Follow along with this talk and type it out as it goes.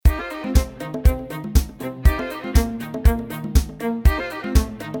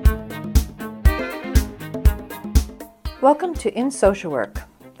Welcome to In Social Work,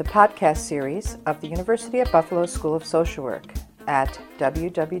 the podcast series of the University at Buffalo School of Social Work at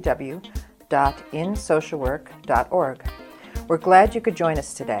www.insocialwork.org. We're glad you could join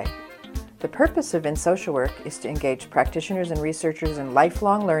us today. The purpose of In Social Work is to engage practitioners and researchers in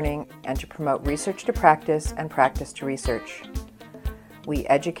lifelong learning and to promote research to practice and practice to research. We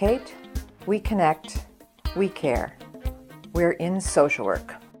educate, we connect, we care. We're in social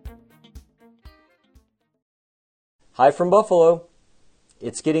work. Hi from Buffalo.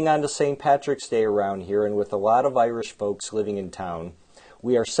 It's getting on to St. Patrick's Day around here, and with a lot of Irish folks living in town,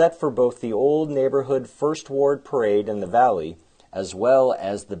 we are set for both the Old Neighborhood First Ward Parade in the Valley, as well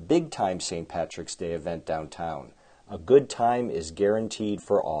as the big-time St. Patrick's Day event downtown. A good time is guaranteed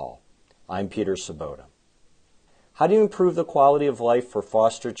for all. I'm Peter Sabota. How do you improve the quality of life for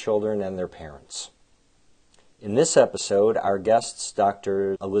foster children and their parents? In this episode, our guests,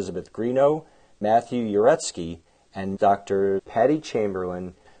 Dr. Elizabeth Greeno, Mathew Uretsky, and Dr. Patty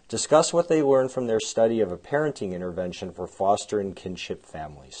Chamberlain, discuss what they learned from their study of a parenting intervention for foster and kinship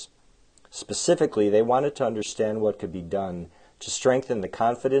families. Specifically, they wanted to understand what could be done to strengthen the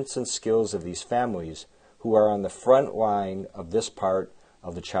confidence and skills of these families who are on the front line of this part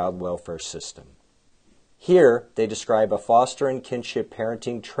of the child welfare system. Here, they describe a foster and kinship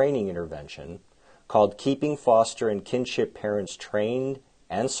parenting training intervention called Keeping Foster and Kinship Parents Trained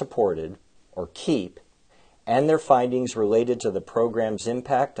and Supported, or KEEP, and their findings related to the program's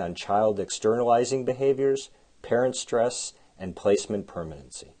impact on child externalizing behaviors, parent stress, and placement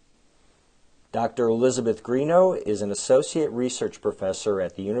permanency. Dr. Elizabeth Greeno is an associate research professor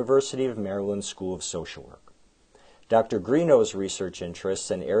at the University of Maryland School of Social Work. Dr. Greeno's research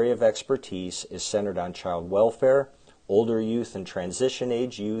interests and area of expertise is centered on child welfare, older youth and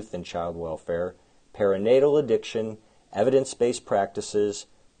transition-age youth and child welfare, perinatal addiction, evidence-based practices,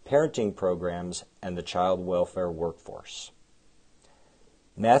 parenting programs, and the child welfare workforce.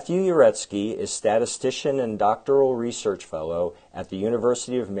 Mathew Uretsky is statistician and doctoral research fellow at the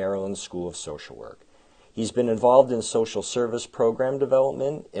University of Maryland School of Social Work. He's been involved in social service program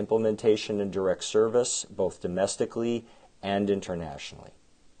development, implementation, and direct service, both domestically and internationally.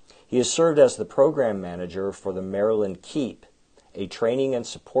 He has served as the program manager for the Maryland KEEP, a training and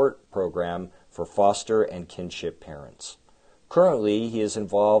support program for foster and kinship parents. Currently, he is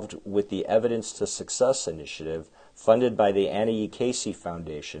involved with the Evidence to Success initiative funded by the Anna E. Casey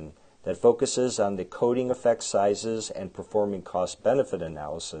Foundation that focuses on the coding effect sizes and performing cost-benefit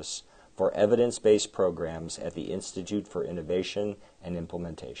analysis for evidence-based programs at the Institute for Innovation and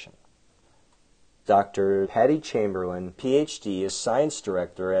Implementation. Dr. Patty Chamberlain, Ph.D., is Science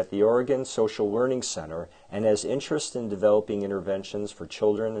Director at the Oregon Social Learning Center and has interest in developing interventions for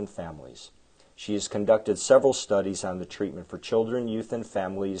children and families. She has conducted several studies on the treatment for children, youth, and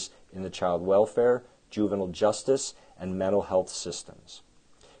families in the child welfare, juvenile justice, and mental health systems.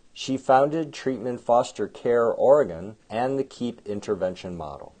 She founded Treatment Foster Care Oregon and the KEEP intervention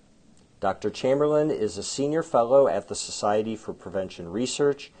model. Dr. Chamberlain is a senior fellow at the Society for Prevention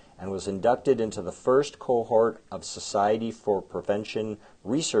Research and was inducted into the first cohort of Society for Prevention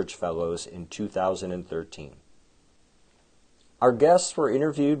Research Fellows in 2013. Our guests were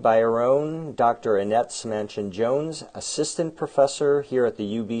interviewed by our own Dr. Annette Semanchen-Jones, assistant professor here at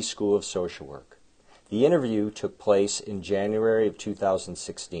the UB School of Social Work. The interview took place in January of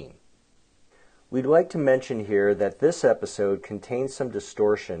 2016. We'd like to mention here that this episode contains some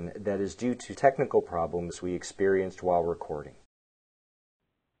distortion that is due to technical problems we experienced while recording.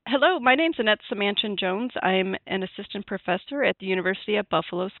 Hello, my name's Annette Semanchen-Jones. I'm an assistant professor at the University at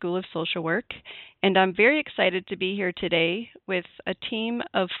Buffalo School of Social Work, and I'm very excited to be here today with a team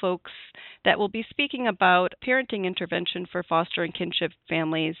of folks that will be speaking about parenting intervention for foster and kinship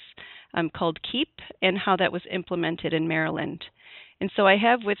families called KEEP and how that was implemented in Maryland. And so I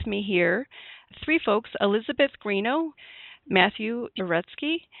have with me here three folks, Elizabeth Greeno, Mathew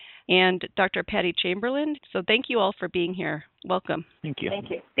Uretsky, and Dr. Patty Chamberlain. So thank you all for being here. Welcome. Thank you. Thank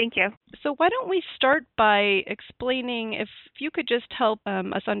you. Thank you. So why don't we start by explaining, if you could just help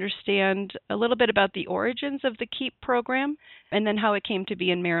us understand a little bit about the origins of the KEEP program and then how it came to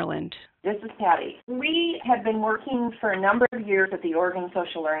be in Maryland. This is Patty. We have been working for a number of years at the Oregon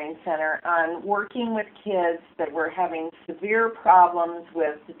Social Learning Center on working with kids that were having severe problems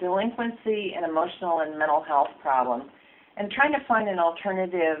with delinquency and emotional and mental health problems, and trying to find an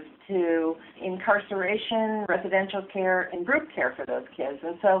alternative to incarceration, residential care, and group care for those kids.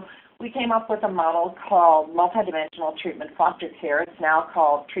 And so we came up with a model called Multidimensional Treatment Foster Care. It's now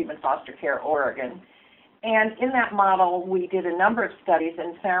called Treatment Foster Care Oregon. And in that model, we did a number of studies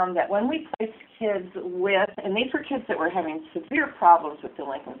and found that when we placed kids with, and these were kids that were having severe problems with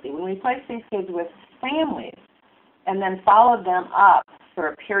delinquency, when we placed these kids with families and then followed them up for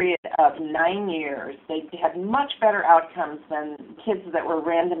a period of 9 years. They had much better outcomes than kids that were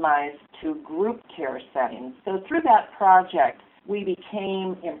randomized to group care settings. So through that project, we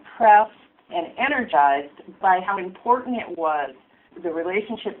became impressed and energized by how important it was, the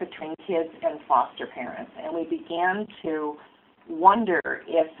relationship between kids and foster parents. And we began to wonder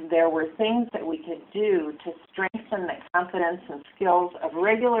if there were things that we could do to strengthen the confidence and skills of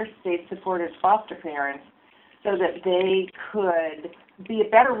regular state-supported foster parents so that they could be a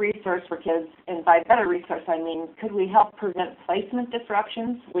better resource for kids. And by better resource, I mean, could we help prevent placement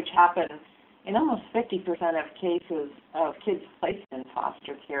disruptions, which happen in almost 50% of cases of kids placed in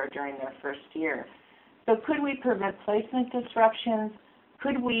foster care during their first year. So could we prevent placement disruptions?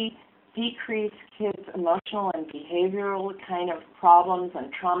 Could we decrease kids' emotional and behavioral kind of problems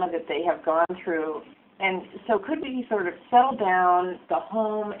and trauma that they have gone through? And so could we sort of settle down the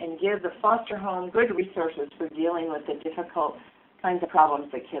home and give the foster home good resources for dealing with the difficult kinds of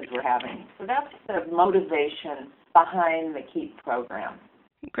problems that kids were having? So that's the motivation behind the KEEP program.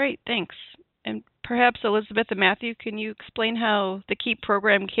 Great, thanks. And perhaps Elizabeth and Mathew, can you explain how the KEEP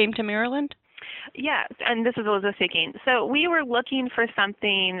program came to Maryland? Yeah, and this is Elizabeth speaking. So we were looking for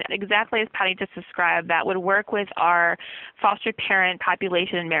something exactly as Patty just described that would work with our foster parent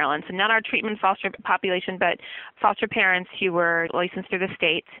population in Maryland. So not our treatment foster population, but foster parents who were licensed through the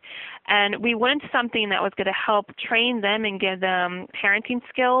state. And we wanted something that was going to help train them and give them parenting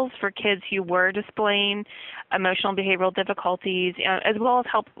skills for kids who were displaying emotional and behavioral difficulties, as well as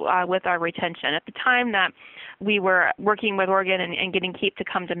help with our retention. At the time that we were working with Oregon and getting KEEP to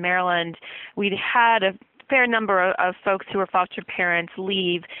come to Maryland, we'd had a fair number of folks who were foster parents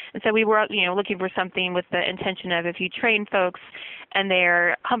leave, and so we were, looking for something with the intention of if you train folks and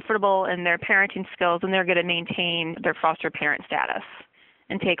they're comfortable in their parenting skills, and they're going to maintain their foster parent status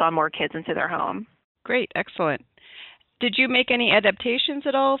and take on more kids into their home. Great, excellent. Did you make any adaptations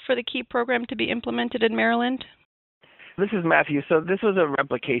at all for the KEEP program to be implemented in Maryland? This is Mathew. So this was a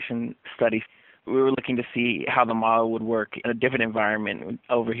replication study. We were looking to see how the model would work in a different environment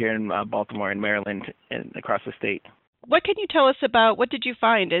over here in Baltimore and Maryland and across the state. What can you tell us about, what did you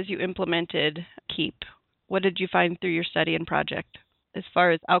find as you implemented KEEP? What did you find through your study and project as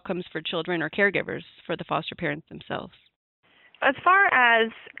far as outcomes for children or caregivers for the foster parents themselves? As far as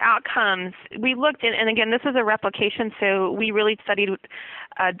outcomes, we looked at, and again, this is a replication, so we really studied,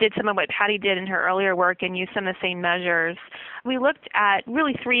 did some of what Patty did in her earlier work and used some of the same measures. We looked at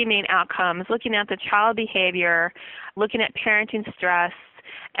really three main outcomes, looking at the child behavior, looking at parenting stress,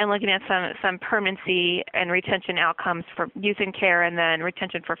 and looking at some permanency and retention outcomes for youth in care and then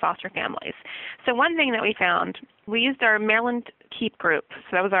retention for foster families. So one thing that we found, we used our Maryland KEEP group, so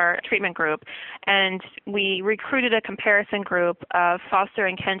that was our treatment group, and we recruited a comparison group of foster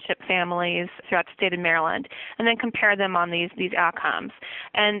and kinship families throughout the state of Maryland and then compared them on these outcomes.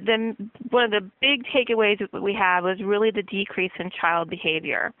 And then one of the big takeaways that we had was really the decrease in child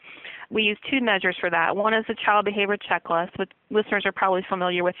behavior. We use two measures for that. One is the child behavior checklist, which listeners are probably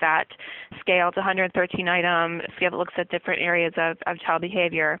familiar with that scale. It's a 113-item scale that looks at different areas of child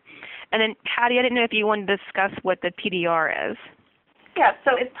behavior. And then, Patty, I didn't know if you wanted to discuss what the PDR is. Yeah,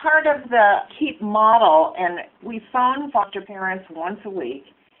 so it's part of the KEEP model, and we phone foster parents once a week,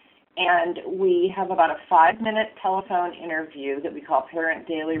 and we have about a 5-minute telephone interview that we call Parent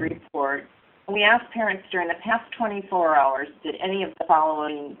Daily Report. We ask parents during the past 24 hours, did any of the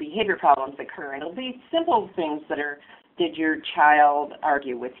following behavior problems occur? And it'll be simple things that are, did your child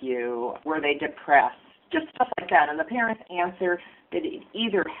argue with you? Were they depressed? Just stuff like that. And the parents answer that it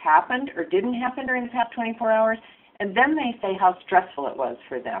either happened or didn't happen during the past 24 hours, and then they say how stressful it was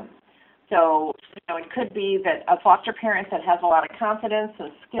for them. So, it could be that a foster parent that has a lot of confidence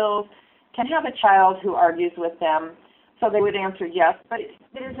and skills can have a child who argues with them. So they would answer yes, but it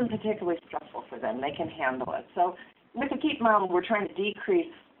isn't particularly stressful for them. They can handle it. So with the KEEP model, we're trying to decrease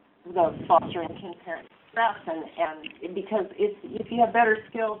the foster and kin parent stress, and because if you have better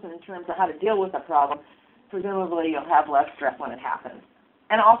skills in terms of how to deal with a problem, presumably you'll have less stress when it happens.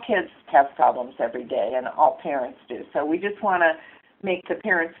 And all kids have problems every day, and all parents do. So we just want to make the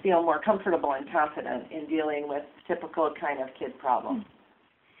parents feel more comfortable and confident in dealing with typical kind of kid problems.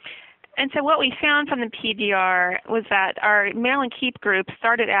 And so what we found from the PDR was that our Maryland KEEP group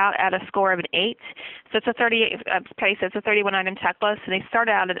started out at a score of an 8. So it's a 31-item checklist, so they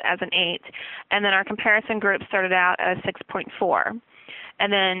started out as an 8. And then our comparison group started out at a 6.4.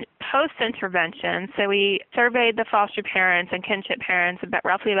 And then post-intervention, so we surveyed the foster parents and kinship parents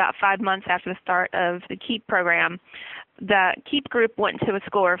roughly about 5 months after the start of the KEEP program. The KEEP group went to a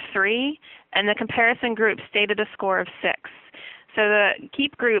score of 3, and the comparison group stayed at a score of 6. So the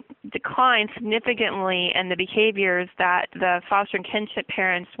KEEP group declined significantly in the behaviors that the foster and kinship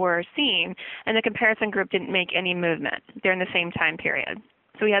parents were seeing, and the comparison group didn't make any movement during the same time period.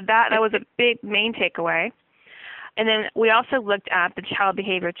 So we had that. That was a big main takeaway. And then we also looked at the child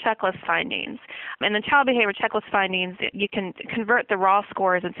behavior checklist findings. In the child behavior checklist findings, you can convert the raw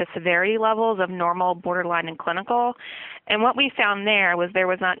scores into severity levels of normal, borderline, and clinical. And what we found there was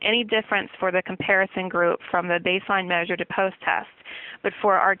not any difference for the comparison group from the baseline measure to post-test. But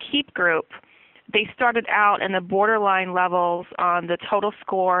for our KEEP group, they started out in the borderline levels on the total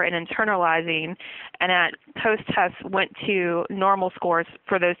score and internalizing, and at post-test went to normal scores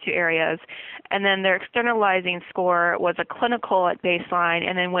for those two areas. And then their externalizing score was a clinical at baseline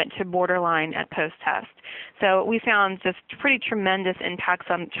and then went to borderline at post-test. So we found just pretty tremendous impacts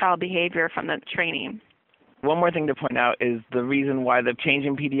on child behavior from the training. One more thing to point out is the reason why the change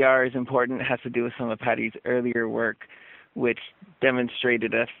in PDR is important has to do with some of Patty's earlier work, which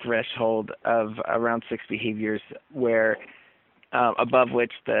demonstrated a threshold of around 6 behaviors where above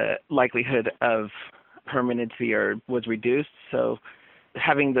which the likelihood of permanency was reduced. So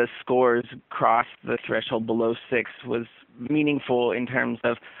having the scores cross the threshold below 6 was meaningful in terms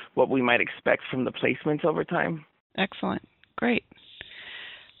of what we might expect from the placements over time. Excellent. Great.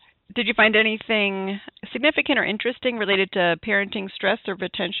 Did you find anything significant or interesting related to parenting stress or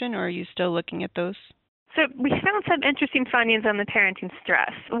retention, or are you still looking at those? So we found some interesting findings on the parenting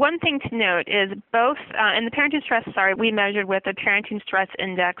stress. One thing to note is both, in the parenting stress, we measured with the Parenting Stress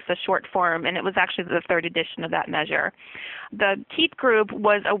Index, the short form, and it was actually the 3rd edition of that measure. The KEEP group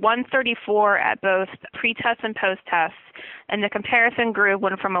was a 134 at both pre-test and post-test, and the comparison group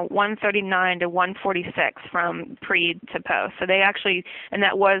went from a 139 to 146 from pre to post. So they actually, and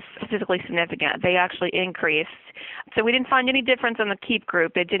that was statistically significant, they actually increased. So we didn't find any difference in the KEEP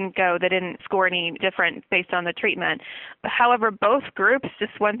group. They didn't score any different based on the treatment. However, both groups,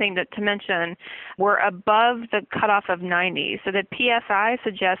 just one thing to mention, were above the cutoff of 90. So the PSI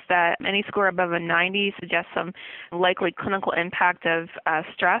suggests that any score above a 90 suggests some likely clinical impact of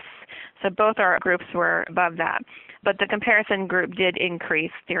stress. So both our groups were above that. But the comparison group did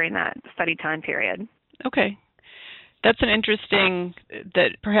increase during that study time period. Okay. That's an interesting,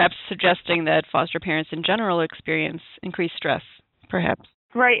 that perhaps suggesting that foster parents in general experience increased stress, perhaps.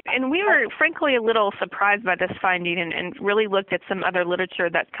 Right, and we were frankly a little surprised by this finding and really looked at some other literature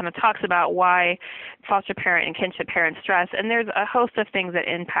that kind of talks about why foster parent and kinship parents stress, and there's a host of things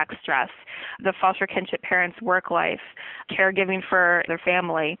that impact stress. The foster kinship parents' work life, caregiving for their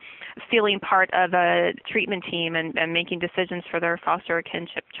family, feeling part of a treatment team and making decisions for their foster or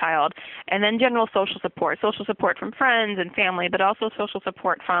kinship child, and then general social support from friends and family, but also social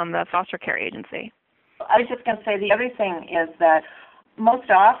support from the foster care agency. I was just going to say the other thing is that most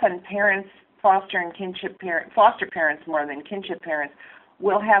often parents, foster parents more than kinship parents,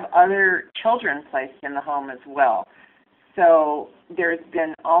 will have other children placed in the home as well. So there's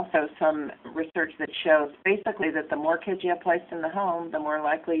been also some research that shows basically that the more kids you have placed in the home, the more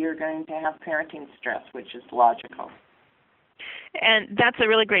likely you're going to have parenting stress, which is logical. And that's a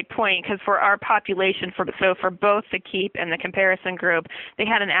really great point because for our population, for both the KEEP and the comparison group, they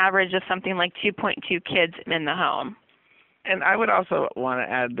had an average of something like 2.2 kids in the home. And I would also want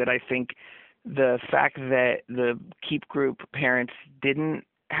to add that I think the fact that the KEEP group parents didn't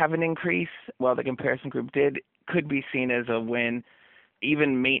have an increase while the comparison group did could be seen as a win.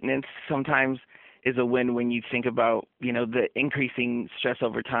 Even maintenance sometimes is a win when you think about, the increasing stress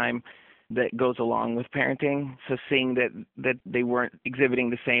over time that goes along with parenting. So seeing that they weren't exhibiting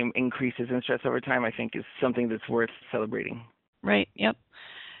the same increases in stress over time, I think is something that's worth celebrating. Right, yep.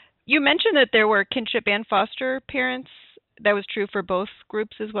 You mentioned that there were kinship and foster parents. That was true for both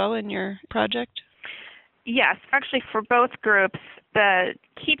groups as well in your project? Yes, actually for both groups, the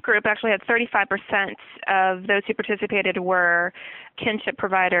KEEP group actually had 35% of those who participated were kinship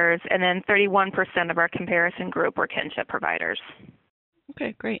providers, and then 31% of our comparison group were kinship providers.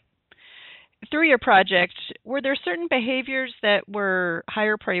 Okay, great. Through your project, were there certain behaviors that were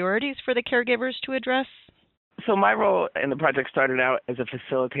higher priorities for the caregivers to address? So my role in the project started out as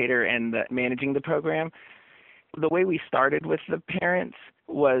a facilitator and managing the program. The way we started with the parents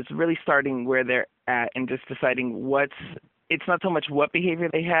was really starting where they're at and just deciding it's not so much what behavior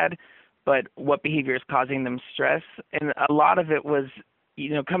they had, but what behavior is causing them stress. And a lot of it was,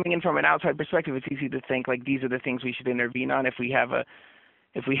 coming in from an outside perspective, it's easy to think like these are the things we should intervene on if we have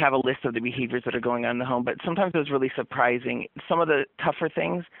a list of the behaviors that are going on in the home. But sometimes it was really surprising. Some of the tougher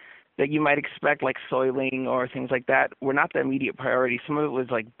things that you might expect, like soiling or things like that, were not the immediate priority. Some of it was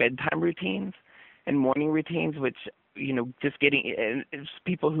like bedtime routines and morning routines, which just getting, and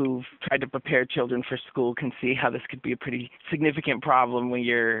people who've tried to prepare children for school can see how this could be a pretty significant problem when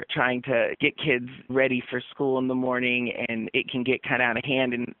you're trying to get kids ready for school in the morning, and it can get kind of out of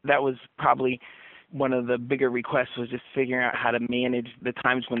hand. And that was probably one of the bigger requests, was just figuring out how to manage the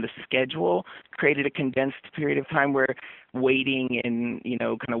times when the schedule created a condensed period of time where waiting and,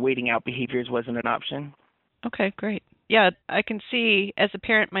 kind of waiting out behaviors wasn't an option. Okay, great. Yeah, I can see as a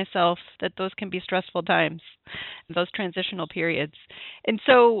parent myself that those can be stressful times, those transitional periods. And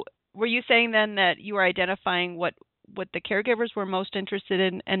so were you saying then that you were identifying what the caregivers were most interested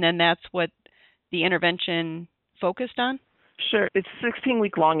in, and then that's what the intervention focused on? Sure. It's a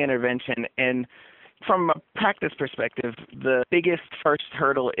 16-week-long intervention, and from a practice perspective, the biggest first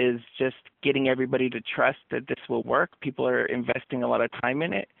hurdle is just getting everybody to trust that this will work. People are investing a lot of time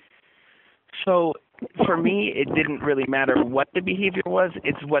in it. So for me, it didn't really matter what the behavior was.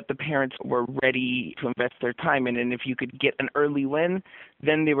 It's what the parents were ready to invest their time in. And if you could get an early win,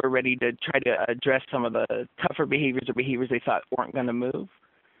 then they were ready to try to address some of the tougher behaviors or behaviors they thought weren't going to move.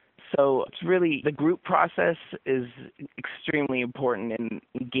 So it's really, the group process is extremely important in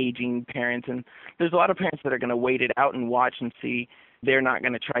engaging parents. And there's a lot of parents that are going to wait it out and watch and see. They're not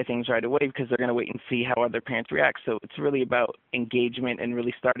going to try things right away because they're going to wait and see how other parents react. So it's really about engagement and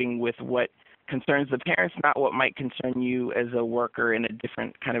really starting with what concerns the parents, not what might concern you as a worker in a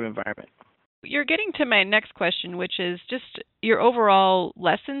different kind of environment. You're getting to my next question, which is just your overall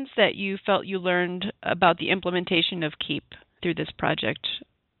lessons that you felt you learned about the implementation of KEEP through this project.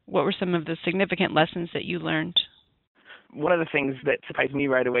 What were some of the significant lessons that you learned? One of the things that surprised me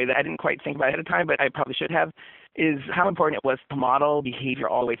right away that I didn't quite think about ahead of time, but I probably should have, is how important it was to model behavior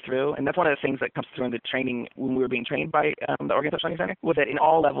all the way through. And that's one of the things that comes through in the training when we were being trained by the Oregon Social Learning Center, was that in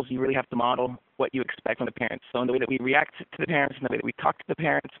all levels you really have to model what you expect from the parents. So in the way that we react to the parents, in the way that we talk to the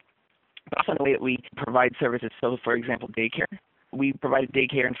parents, but also in the way that we provide services. So for example, daycare. We provided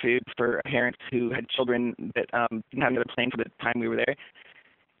daycare and food for parents who had children that didn't have another plan for the time we were there.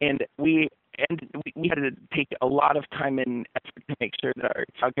 And we had to take a lot of time and effort to make sure that our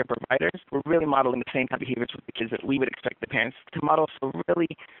child care providers were really modeling the same kind of behaviors with the kids that we would expect the parents to model. So really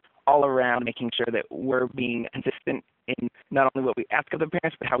all around making sure that we're being consistent in not only what we ask of the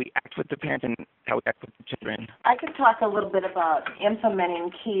parents, but how we act with the parents and how we act with the children. I could talk a little bit about implementing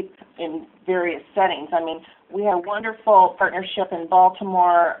KEEP in various settings. I mean, we had a wonderful partnership in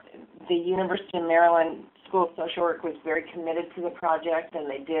Baltimore. The University of Maryland School of Social Work was very committed to the project, and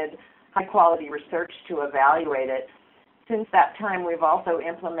they did high-quality research to evaluate it. Since that time, we've also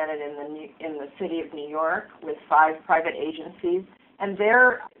implemented in the city of New York with 5 private agencies, and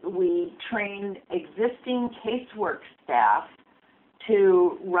there we trained existing casework staff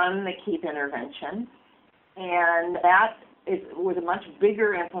to run the KEEP intervention, and that was a much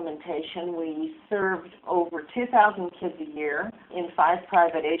bigger implementation. We served over 2,000 kids a year in 5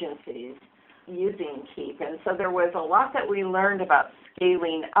 private agencies using KEEP. And so there was a lot that we learned about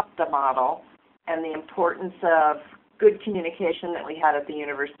scaling up the model and the importance of good communication that we had at the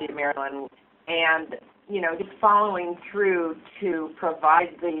University of Maryland, and just following through to provide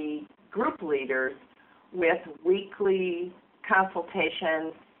the group leaders with weekly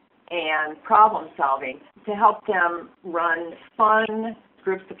consultations and problem solving to help them run fun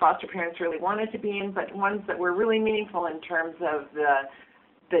groups the foster parents really wanted to be in, but ones that were really meaningful in terms of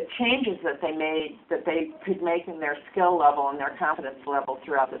the changes that they made, that they could make in their skill level and their confidence level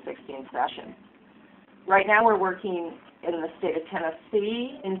throughout the 16 sessions. Right now we're working in the state of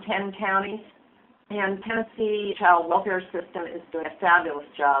Tennessee in 10 counties, and Tennessee Child Welfare System is doing a fabulous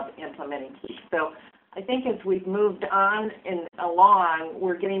job implementing KEEP. So I think as we've moved on and along,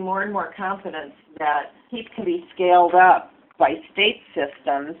 we're getting more and more confidence that KEEP can be scaled up by state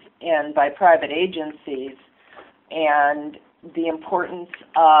systems and by private agencies, and the importance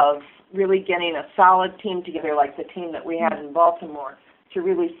of really getting a solid team together like the team that we had in Baltimore to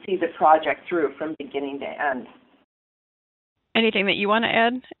really see the project through from beginning to end. Anything that you want to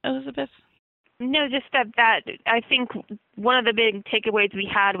add, Elizabeth? No, just that I think one of the big takeaways we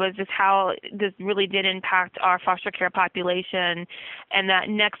had was just how this really did impact our foster care population, and that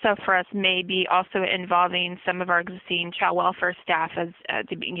next step for us may be also involving some of our existing child welfare staff as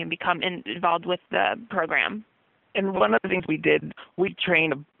to become involved with the program. And one of the things we did, we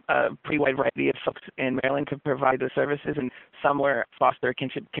trained a pretty wide variety of folks in Maryland to provide the services, and some were foster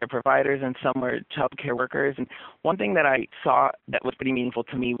kinship care providers and some were child care workers. And one thing that I saw that was pretty meaningful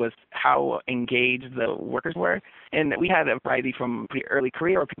to me was how engaged the workers were. And we had a variety from pretty early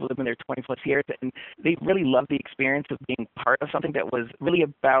career or people who have been there 20 plus years, and they really loved the experience of being part of something that was really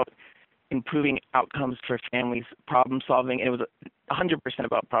about improving outcomes for families, problem solving. And it was 100%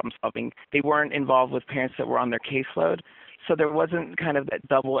 about problem solving. They weren't involved with parents that were on their caseload. So there wasn't kind of that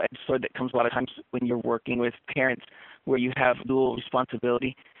double-edged sword that comes a lot of times when you're working with parents where you have dual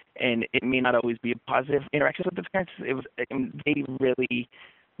responsibility, and it may not always be a positive interaction with the parents. They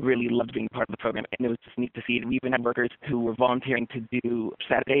really loved being part of the program, and it was just neat to see it. We even had workers who were volunteering to do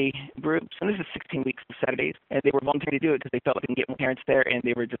Saturday groups, and this is 16 weeks of Saturdays, and they were volunteering to do it because they felt like they can get more parents there, and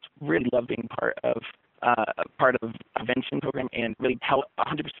they were just really loved being part of intervention program and really 100%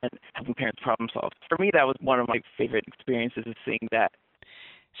 helping parents problem solve. For me, that was one of my favorite experiences, is seeing that.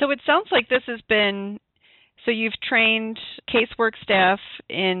 So it sounds like this has been, so you've trained casework staff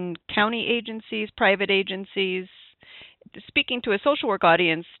in county agencies, private agencies. Speaking to a social work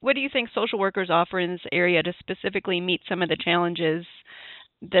audience, what do you think social workers offer in this area to specifically meet some of the challenges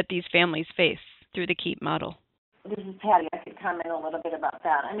that these families face through the KEEP model? This is Patty. I could comment a little bit about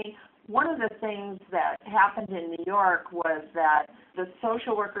that. I mean, one of the things that happened in New York was that the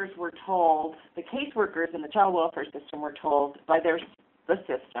social workers were told, the caseworkers in the child welfare system were told by the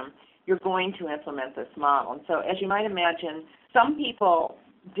system, you're going to implement this model. And so as you might imagine, some people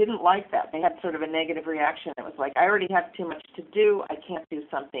didn't like that. They had sort of a negative reaction. It was like, I already have too much to do. I can't do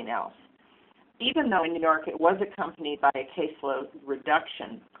something else. Even though in New York it was accompanied by a caseload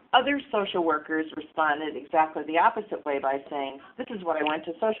reduction, other social workers responded exactly the opposite way by saying, this is what I went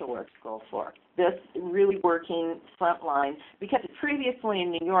to social work school for. This really working frontline, because previously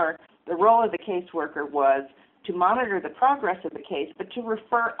in New York, the role of the caseworker was to monitor the progress of the case, but to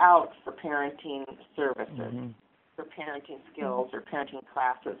refer out for parenting services, for parenting skills or parenting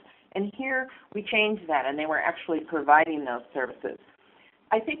classes. And here we changed that, and they were actually providing those services.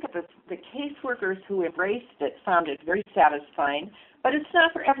 I think that the caseworkers who embraced it found it very satisfying, but it's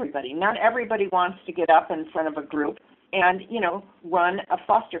not for everybody. Not everybody wants to get up in front of a group and, run a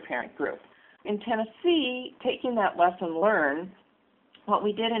foster parent group. In Tennessee, taking that lesson learned, what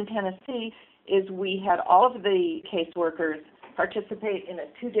we did in Tennessee is we had all of the caseworkers participate in a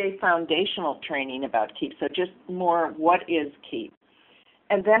 2-day foundational training about KEEP, so just more what is KEEP.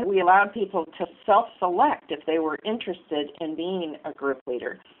 And then we allowed people to self-select if they were interested in being a group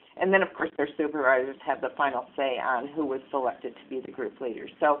leader. And then, of course, their supervisors had the final say on who was selected to be the group leader.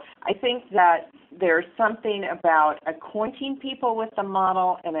 So I think that there's something about acquainting people with the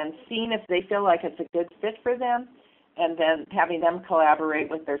model and then seeing if they feel like it's a good fit for them, and then having them collaborate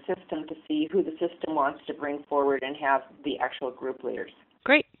with their system to see who the system wants to bring forward and have the actual group leaders.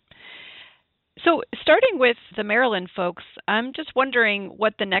 Great. So starting with the Maryland folks, I'm just wondering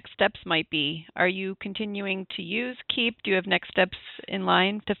what the next steps might be. Are you continuing to use KEEP? Do you have next steps in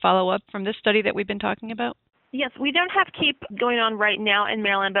line to follow up from this study that we've been talking about? Yes, we don't have KEEP going on right now in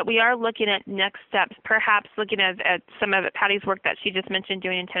Maryland, but we are looking at next steps, perhaps looking at some of Patty's work that she just mentioned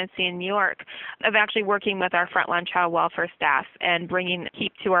doing in Tennessee and New York, of actually working with our frontline child welfare staff and bringing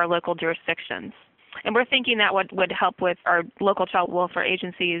KEEP to our local jurisdictions. And we're thinking that would help with our local child welfare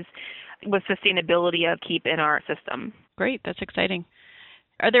agencies with sustainability of KEEP in our system. Great, that's exciting.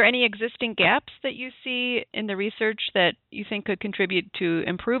 Are there any existing gaps that you see in the research that you think could contribute to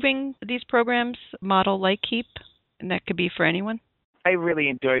improving these programs, model like KEEP? And that could be for anyone? I really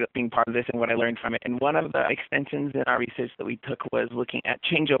enjoyed being part of this and what I learned from it. And one of the extensions in our research that we took was looking at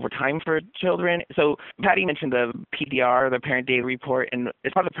change over time for children. So Patty mentioned the PDR, the Parent Data Report, and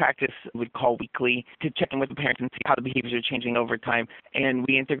as part of the practice, we'd call weekly to check in with the parents and see how the behaviors are changing over time. And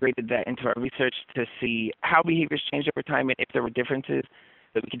we integrated that into our research to see how behaviors changed over time and if there were differences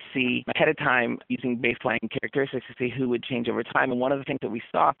that we could see ahead of time using baseline characteristics to see who would change over time. And one of the things that we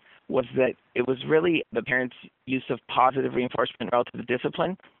saw was that it was really the parents' use of positive reinforcement relative to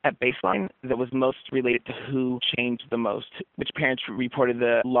discipline at baseline that was most related to who changed the most, which parents reported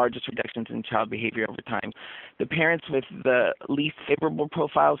the largest reductions in child behavior over time. The parents with the least favorable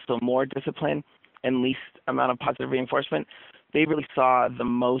profiles, so more discipline and least amount of positive reinforcement, they really saw the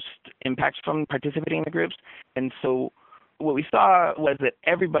most impacts from participating in the groups. And so what we saw was that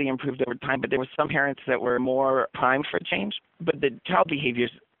everybody improved over time, but there were some parents that were more primed for change. But the child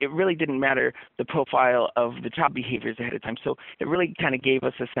behaviors, it really didn't matter the profile of the child behaviors ahead of time. So it really kind of gave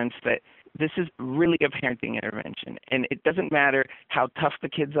us a sense that this is really a parenting intervention. And it doesn't matter how tough the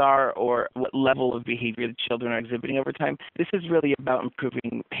kids are or what level of behavior the children are exhibiting over time. This is really about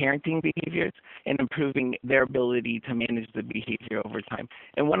improving parenting behaviors and improving their ability to manage the behavior over time.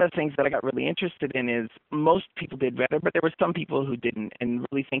 And one of the things that I got really interested in is most people did better, but there were some people who didn't, and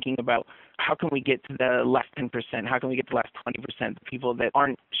really thinking about how can we get to the last 10%, how can we get to the last 20%, the people that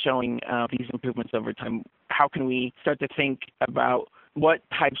aren't showing these improvements over time. How can we start to think about what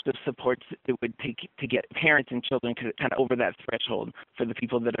types of supports it would take to get parents and children kind of over that threshold for the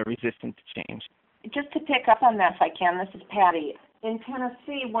people that are resistant to change? Just to pick up on that, if I can, this is Patty. In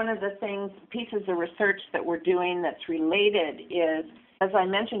Tennessee, one of the pieces of research that we're doing that's related is, as I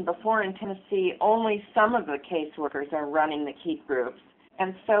mentioned before, in Tennessee, only some of the caseworkers are running the KEEP groups.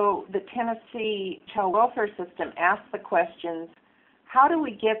 And so the Tennessee child welfare system asks the questions, how do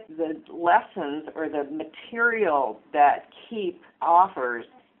we get the lessons or the material that KEEP offers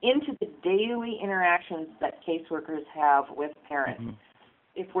into the daily interactions that caseworkers have with parents? Mm-hmm.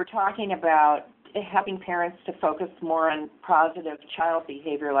 If we're talking about helping parents to focus more on positive child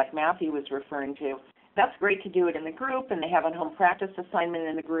behavior like Mathew was referring to, that's great to do it in the group, and they have a home practice assignment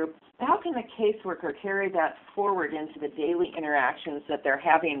in the group. How can the caseworker carry that forward into the daily interactions that they're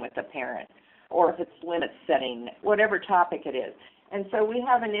having with the parent, or if it's limit setting, whatever topic it is? And so we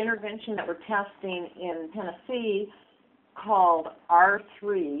have an intervention that we're testing in Tennessee called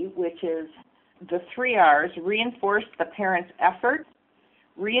R3, which is the 3 R's: reinforce the parent's effort,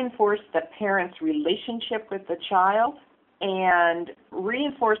 reinforce the parent's relationship with the child, and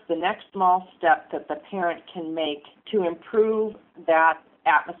reinforce the next small step that the parent can make to improve that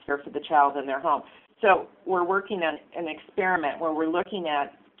atmosphere for the child in their home. So we're working on an experiment where we're looking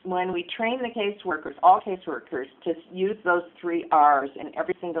at, when we train the caseworkers, all caseworkers, to use those 3 R's in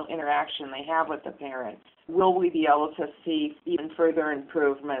every single interaction they have with the parent, will we be able to see even further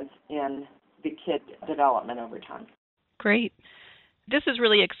improvements in the kid development over time? Great. This is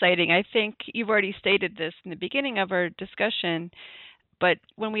really exciting. I think you've already stated this in the beginning of our discussion, but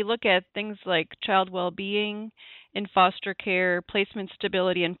when we look at things like child well-being in foster care, placement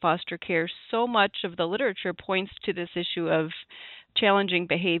stability in foster care, so much of the literature points to this issue of challenging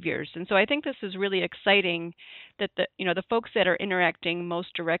behaviors. And so I think this is really exciting that the folks that are interacting most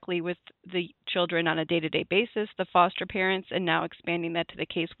directly with the children on a day-to-day basis, the foster parents, and now expanding that to the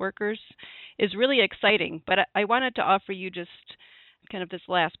caseworkers, is really exciting. But I wanted to offer you just kind of this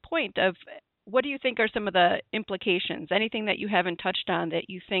last point of, what do you think are some of the implications? Anything that you haven't touched on that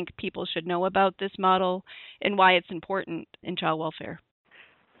you think people should know about this model and why it's important in child welfare?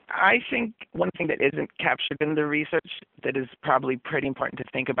 I think one thing that isn't captured in the research that is probably pretty important to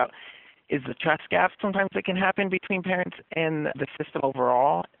think about is the trust gap sometimes that can happen between parents and the system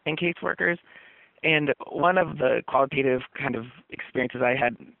overall and caseworkers. And one of the qualitative kind of experiences I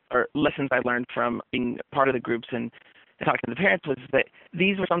had, or lessons I learned from being part of the groups and talking to the parents, was that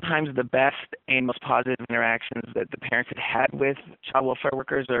these were sometimes the best and most positive interactions that the parents had with child welfare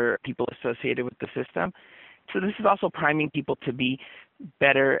workers or people associated with the system. So this is also priming people to be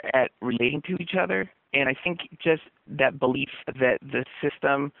better at relating to each other. And I think just that belief that the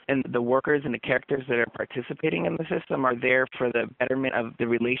system and the workers and the characters that are participating in the system are there for the betterment of the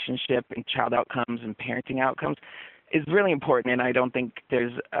relationship and child outcomes and parenting outcomes is really important. And I don't think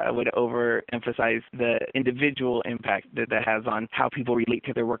there's a way to overemphasize the individual impact that has on how people relate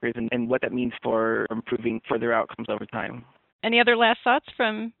to their workers and what that means for improving further outcomes over time. Any other last thoughts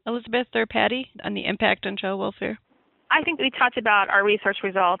from Elizabeth or Patty on the impact on child welfare? I think we talked about our research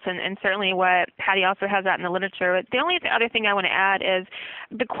results and certainly what Patty also has out in the literature. But the only other thing I want to add is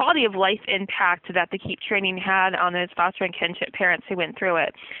the quality of life impact that the KEEP training had on those foster and kinship parents who went through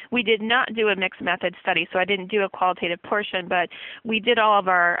it. We did not do a mixed method study, so I didn't do a qualitative portion, but we did all of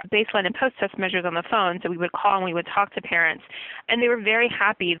our baseline and post-test measures on the phone. So we would call and we would talk to parents, and they were very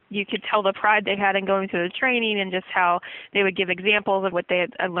happy. You could tell the pride they had in going through the training and just how they would give examples of what they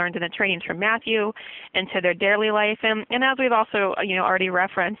had learned in the trainings from Mathew into their daily life. And as we've also already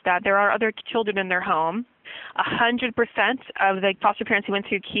referenced, that there are other children in their home. 100% of the foster parents who went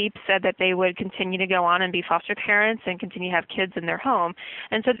through KEEP said that they would continue to go on and be foster parents and continue to have kids in their home.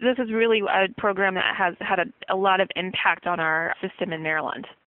 And so this is really a program that has had a lot of impact on our system in Maryland.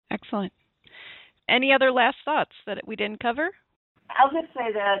 Excellent. Any other last thoughts that we didn't cover? I'll just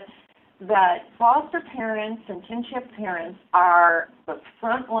say that foster parents and kinship parents are the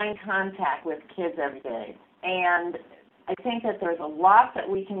frontline contact with kids every day. And I think that there's a lot that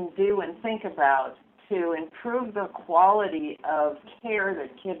we can do and think about to improve the quality of care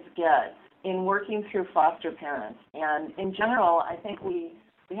that kids get in working through foster parents. And in general, I think we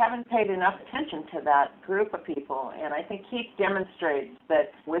haven't paid enough attention to that group of people. And I think KEEP demonstrates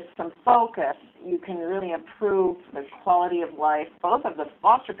that with some focus, you can really improve the quality of life, both of the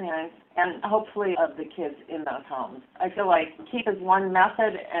foster parents and hopefully of the kids in those homes. I feel like KEEP is one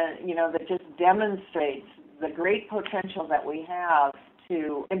method, that just demonstrates the great potential that we have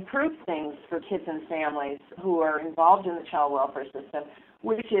to improve things for kids and families who are involved in the child welfare system,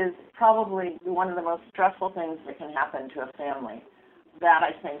 which is probably one of the most stressful things that can happen to a family. That,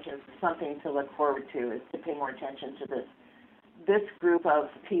 I think, is something to look forward to, is to pay more attention to this group of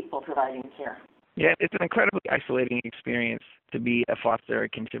people providing care. Yeah, it's an incredibly isolating experience to be a foster or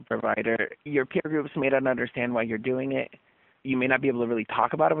kinship provider. Your peer groups may not understand why you're doing it. you may not be able to really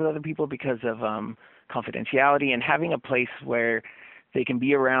talk about it with other people because of confidentiality, and having a place where they can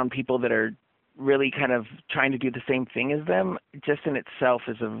be around people that are really kind of trying to do the same thing as them just in itself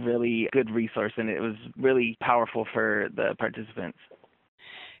is a really good resource, and it was really powerful for the participants.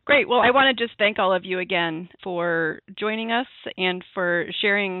 Great. Well, I want to just thank all of you again for joining us and for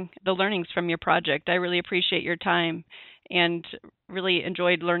sharing the learnings from your project. I really appreciate your time and really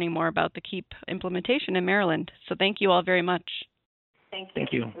enjoyed learning more about the KEEP implementation in Maryland. So thank you all very much. Thank you.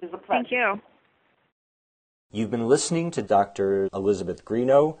 Thank you. It was a pleasure. Thank you. You've been listening to Dr. Elizabeth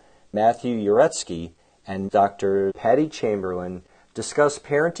Greeno, Mathew Uretsky, and Dr. Patty Chamberlain discuss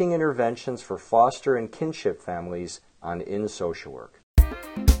parenting interventions for foster and kinship families on In Social Work.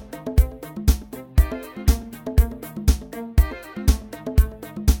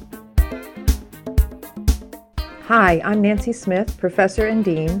 Hi, I'm Nancy Smith, Professor and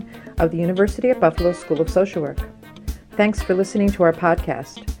Dean of the University at Buffalo School of Social Work. Thanks for listening to our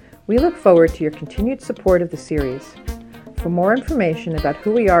podcast. We look forward to your continued support of the series. For more information about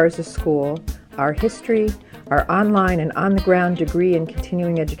who we are as a school, our history, our online and on-the-ground degree and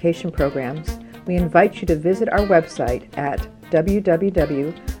continuing education programs, we invite you to visit our website at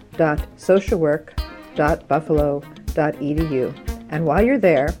www.socialwork.buffalo.edu. And while you're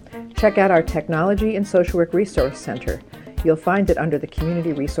there, check out our Technology and Social Work Resource Center. You'll find it under the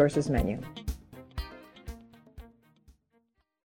Community Resources menu.